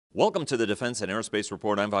Welcome to the Defense and Aerospace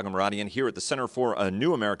Report. I'm Vago Muradian here at the Center for a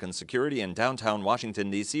New American Security in downtown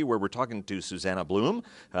Washington, D.C., where we're talking to Susanna Blume,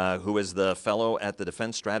 who is the fellow at the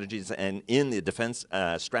Defense Strategies and in the Defense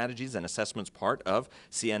Strategies and Assessments part of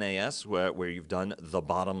CNAS, where you've done The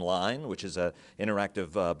Bottom Line, which is an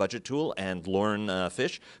interactive budget tool, and Lauren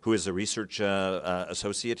Fish, who is a research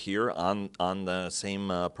associate here on the same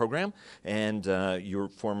program. And you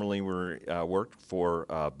formerly worked for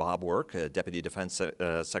Bob Work, Deputy Defense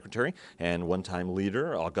Secretary, and one-time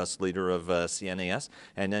leader, august leader of CNAS.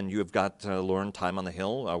 And then you've got Lauren, time on the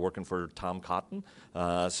Hill, working for Tom Cotton.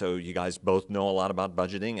 So you guys both know a lot about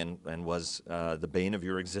budgeting, and was the bane of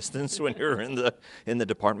your existence when you were in the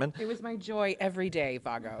department. It was my joy every day,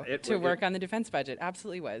 Vago, to work on the defense budget.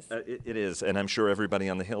 Absolutely was. It is, and I'm sure everybody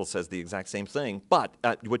on the Hill says the exact same thing. But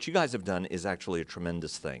what you guys have done is actually a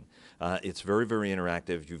tremendous thing. It's very, very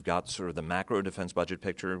interactive. You've got sort of the macro defense budget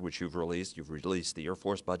picture, which you've released. You've released the Air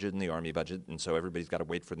Force budget and the Army budget, and so everybody's got to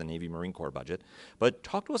wait for the Navy Marine Corps budget. But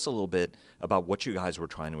talk to us a little bit about what you guys were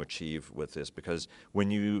trying to achieve with this, because when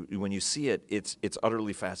you see it, it's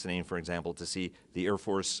utterly fascinating, for example, to see the Air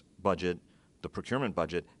Force budget, the procurement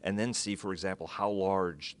budget, and then see, for example, how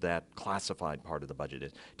large that classified part of the budget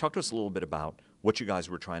is. Talk to us a little bit about what you guys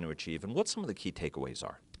were trying to achieve and what some of the key takeaways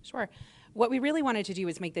are. Sure. What we really wanted to do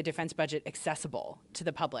was make the defense budget accessible to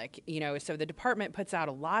the public. So the department puts out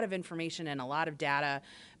a lot of information and a lot of data,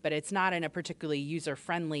 but it's not in a particularly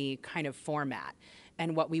user-friendly kind of format.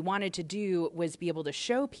 And what we wanted to do was be able to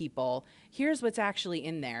show people, here's what's actually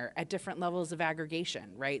in there at different levels of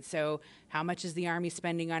aggregation, right? So how much is the Army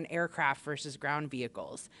spending on aircraft versus ground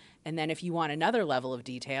vehicles? And then if you want another level of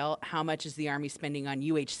detail, how much is the Army spending on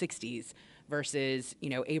UH-60s versus,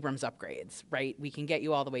 Abrams upgrades, right? We can get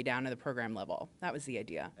you all the way down to the program level. That was the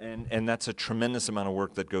idea. And that's a tremendous amount of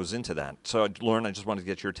work that goes into that. So, Lauren, I just wanted to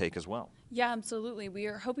get your take as well. Yeah, absolutely. We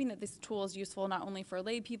are hoping that this tool is useful not only for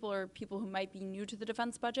lay people or people who might be new to the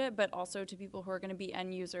defense budget, but also to people who are going to be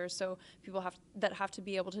end users. So people that have to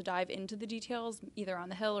be able to dive into the details, either on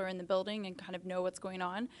the Hill or in the building, and kind of know what's going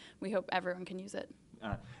on. We hope everyone can use it.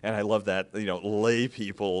 And I love that, lay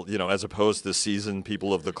people, as opposed to seasoned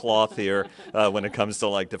people of the cloth here when it comes to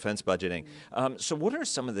like defense budgeting. So what are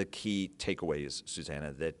some of the key takeaways,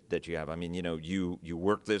 Susanna, that you have? I mean, you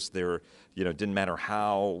worked this there, didn't matter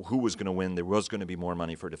who was going to win, there was going to be more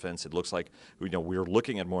money for defense. It looks like, we're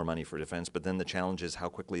looking at more money for defense, but then the challenge is how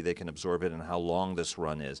quickly they can absorb it and how long this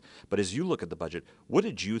run is. But as you look at the budget, what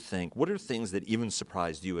did you think? What are things that even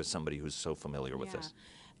surprised you as somebody who's so familiar with this?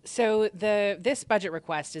 So this budget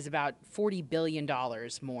request is about $40 billion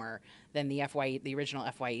more than the original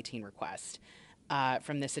FY18 request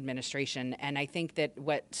from this administration. And I think that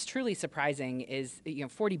what's truly surprising is,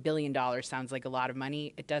 $40 billion sounds like a lot of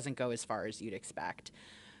money. It doesn't go as far as you'd expect.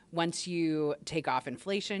 Once you take off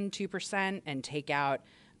inflation 2% and take out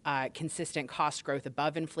consistent cost growth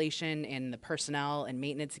above inflation in the personnel and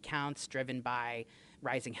maintenance accounts driven by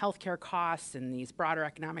rising healthcare costs and these broader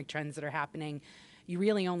economic trends that are happening, you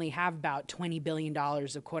really only have about $20 billion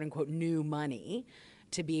of quote-unquote new money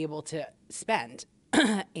to be able to spend.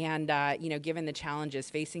 And, given the challenges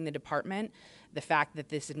facing the department, the fact that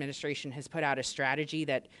this administration has put out a strategy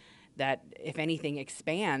that if anything,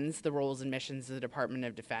 expands the roles and missions of the Department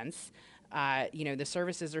of Defense, the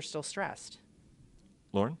services are still stressed.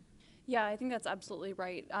 Lauren? Yeah, I think that's absolutely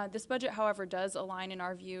right. This budget, however, does align, in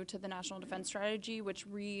our view, to the National Defense Strategy, which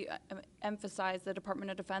re-emphasized the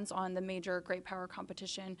Department of Defense on the major great power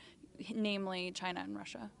competition, namely China and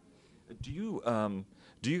Russia. Do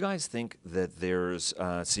you guys think that there's,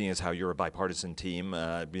 seeing as how you're a bipartisan team,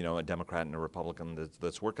 a Democrat and a Republican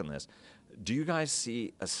that's working this, do you guys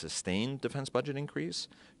see a sustained defense budget increase?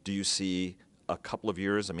 Do you see a couple of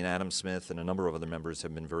years? I mean, Adam Smith and a number of other members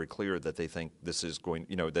have been very clear that they think this is going,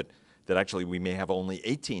 that actually we may have only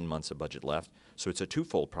 18 months of budget left. So it's a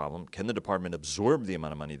twofold problem. Can the department absorb the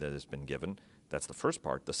amount of money that has been given? That's the first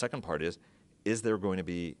part. The second part is there going to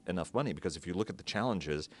be enough money? Because if you look at the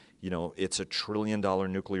challenges, it's $1 trillion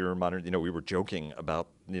nuclear modern, we were joking about,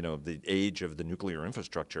 the age of the nuclear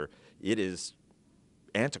infrastructure. It is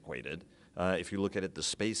antiquated. If you look at it, the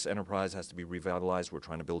space enterprise has to be revitalized. We're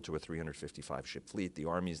trying to build to a 355-ship fleet. The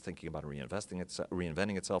Army is thinking about reinventing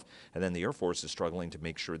itself. And then the Air Force is struggling to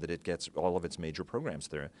make sure that it gets all of its major programs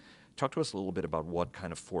there. Talk to us a little bit about what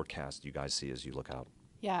kind of forecast you guys see as you look out.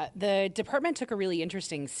 Yeah, the department took a really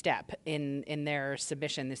interesting step in their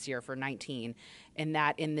submission this year for 19, in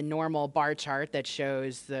that in the normal bar chart that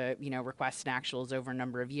shows the requests and actuals over a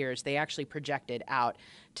number of years, they actually projected out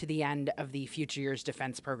to the end of the Future Years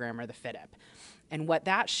Defense Program, or the FYDP. And what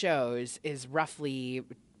that shows is roughly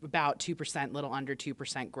about 2%, little under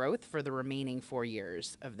 2% growth for the remaining 4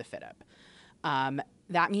 years of the fit-up.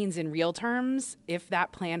 That means in real terms, if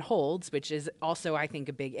that plan holds, which is also, I think,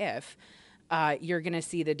 a big if, you're going to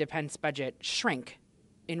see the defense budget shrink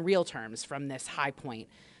in real terms from this high point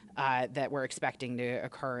that we're expecting to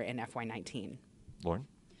occur in FY19. Lauren?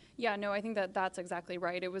 Yeah, no, I think that that's exactly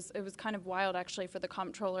right. It was kind of wild, actually, for the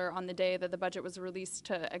comptroller on the day that the budget was released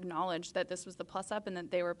to acknowledge that this was the plus up and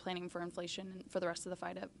that they were planning for inflation for the rest of the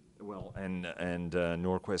fight up. Well, and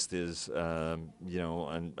Norquist is,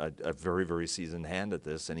 a very, very seasoned hand at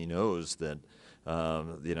this, and he knows that,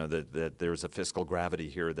 that there's a fiscal gravity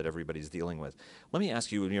here that everybody's dealing with. Let me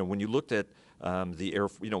ask you, when you looked at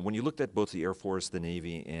when you looked at both the Air Force, the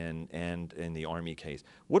Navy, and the Army case,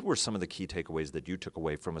 what were some of the key takeaways that you took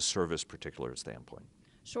away from a service particular standpoint?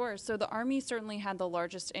 Sure. So the Army certainly had the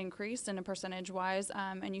largest increase in a percentage-wise,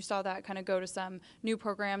 and you saw that kind of go to some new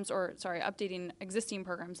programs, updating existing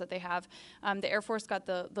programs that they have. The Air Force got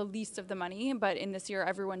the least of the money, but in this year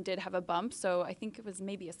everyone did have a bump, so I think it was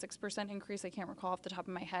maybe a 6% increase. I can't recall off the top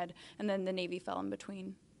of my head, and then the Navy fell in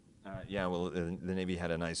between. The Navy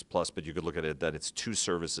had a nice plus, but you could look at it that it's two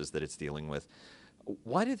services that it's dealing with.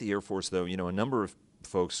 Why did the Air Force, though, a number of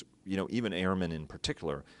folks, even airmen in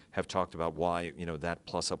particular, have talked about why, that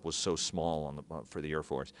plus-up was so small for the Air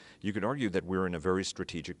Force. You could argue that we're in a very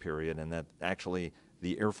strategic period and that actually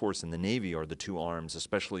the Air Force and the Navy are the two arms,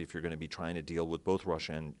 especially if you're going to be trying to deal with both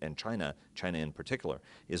Russia and China in particular,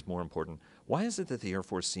 is more important. Why is it that the Air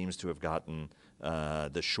Force seems to have gotten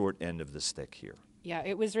the short end of the stick here? Yeah,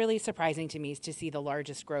 it was really surprising to me to see the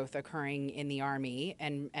largest growth occurring in the Army,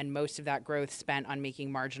 and most of that growth spent on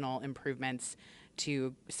making marginal improvements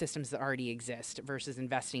to systems that already exist versus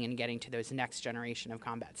investing in getting to those next generation of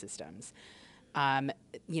combat systems.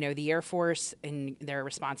 The Air Force and their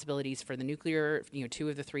responsibilities for the nuclear, two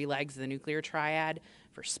of the three legs of the nuclear triad,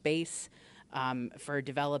 for space, for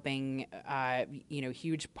developing,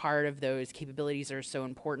 huge part of those capabilities are so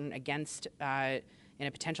important against in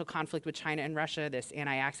a potential conflict with China and Russia, this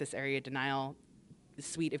anti-access area denial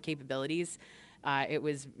suite of capabilities. It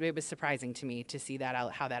was surprising to me to see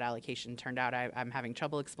that how that allocation turned out. I'm having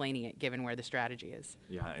trouble explaining it given where the strategy is.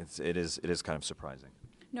 Yeah, it is kind of surprising.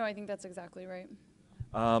 No, I think that's exactly right.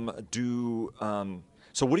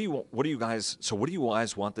 So what do you guys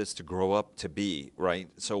want this to grow up to be, right?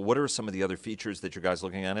 So what are some of the other features that you guys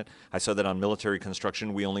looking at it? I saw that on military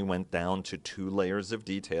construction we only went down to 2 layers of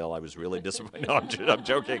detail. I was really disappointed. No, I'm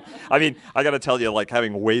joking. I mean, I got to tell you, like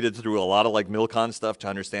having waded through a lot of like Milcon stuff to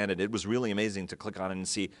understand it, it was really amazing to click on it and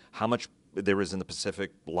see how much there is in the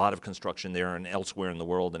Pacific, a lot of construction there and elsewhere in the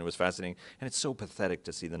world, and it was fascinating. And it's so pathetic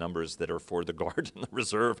to see the numbers that are for the Guard and the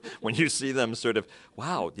Reserve when you see them sort of,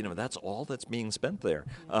 wow, that's all that's being spent there.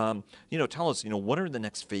 Tell us, what are the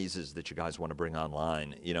next phases that you guys want to bring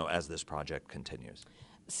online, as this project continues?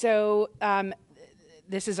 So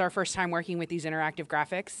this is our first time working with these interactive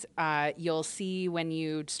graphics. You'll see when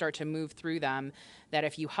you start to move through them that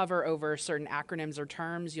if you hover over certain acronyms or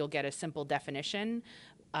terms, you'll get a simple definition.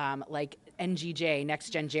 Like NGJ,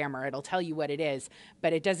 Next Gen Jammer, it'll tell you what it is,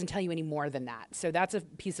 but it doesn't tell you any more than that. So that's a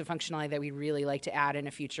piece of functionality that we really like to add in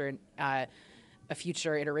a future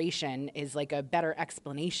iteration, is like a better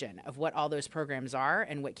explanation of what all those programs are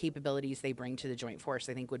and what capabilities they bring to the Joint Force.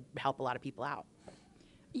 I think would help a lot of people out.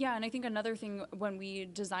 Yeah, and I think another thing when we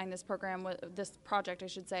designed this program, this project, I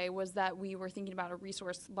should say, was that we were thinking about a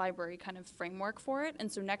resource library kind of framework for it. And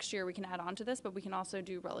so next year we can add on to this, but we can also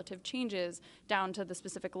do relative changes down to the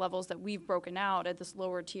specific levels that we've broken out at this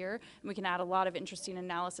lower tier. And we can add a lot of interesting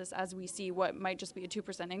analysis as we see what might just be a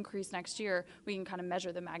 2% increase next year. We can kind of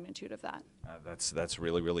measure the magnitude of that. That's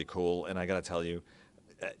really, really cool. And I got to tell you,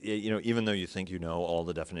 even though you think you know all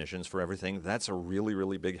the definitions for everything, that's a really,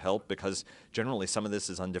 really big help, because generally some of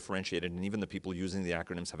this is undifferentiated, and even the people using the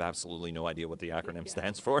acronyms have absolutely no idea what the acronym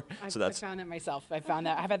stands for. I've found it myself. I've had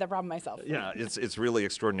that problem myself. Yeah, it's really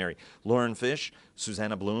extraordinary. Lauren Fish,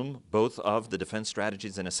 Susanna Blume, both of the Defense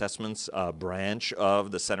Strategies and Assessments branch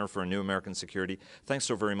of the Center for New American Security. Thanks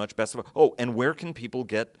so very much. Best of all. Oh, and where can people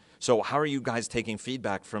get? So how are you guys taking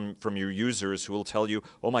feedback from your users who will tell you,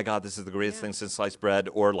 oh my God, this is the greatest thing since sliced bread,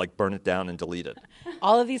 or like burn it down and delete it?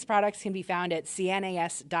 All of these products can be found at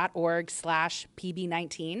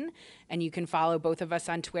cnas.org/pb19, and you can follow both of us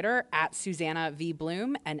on Twitter at Susanna V.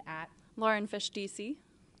 Blume and at Lauren Fish DC.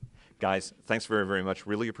 Guys, thanks very, very much.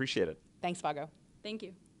 Really appreciate it. Thanks, Vago. Thank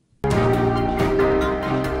you.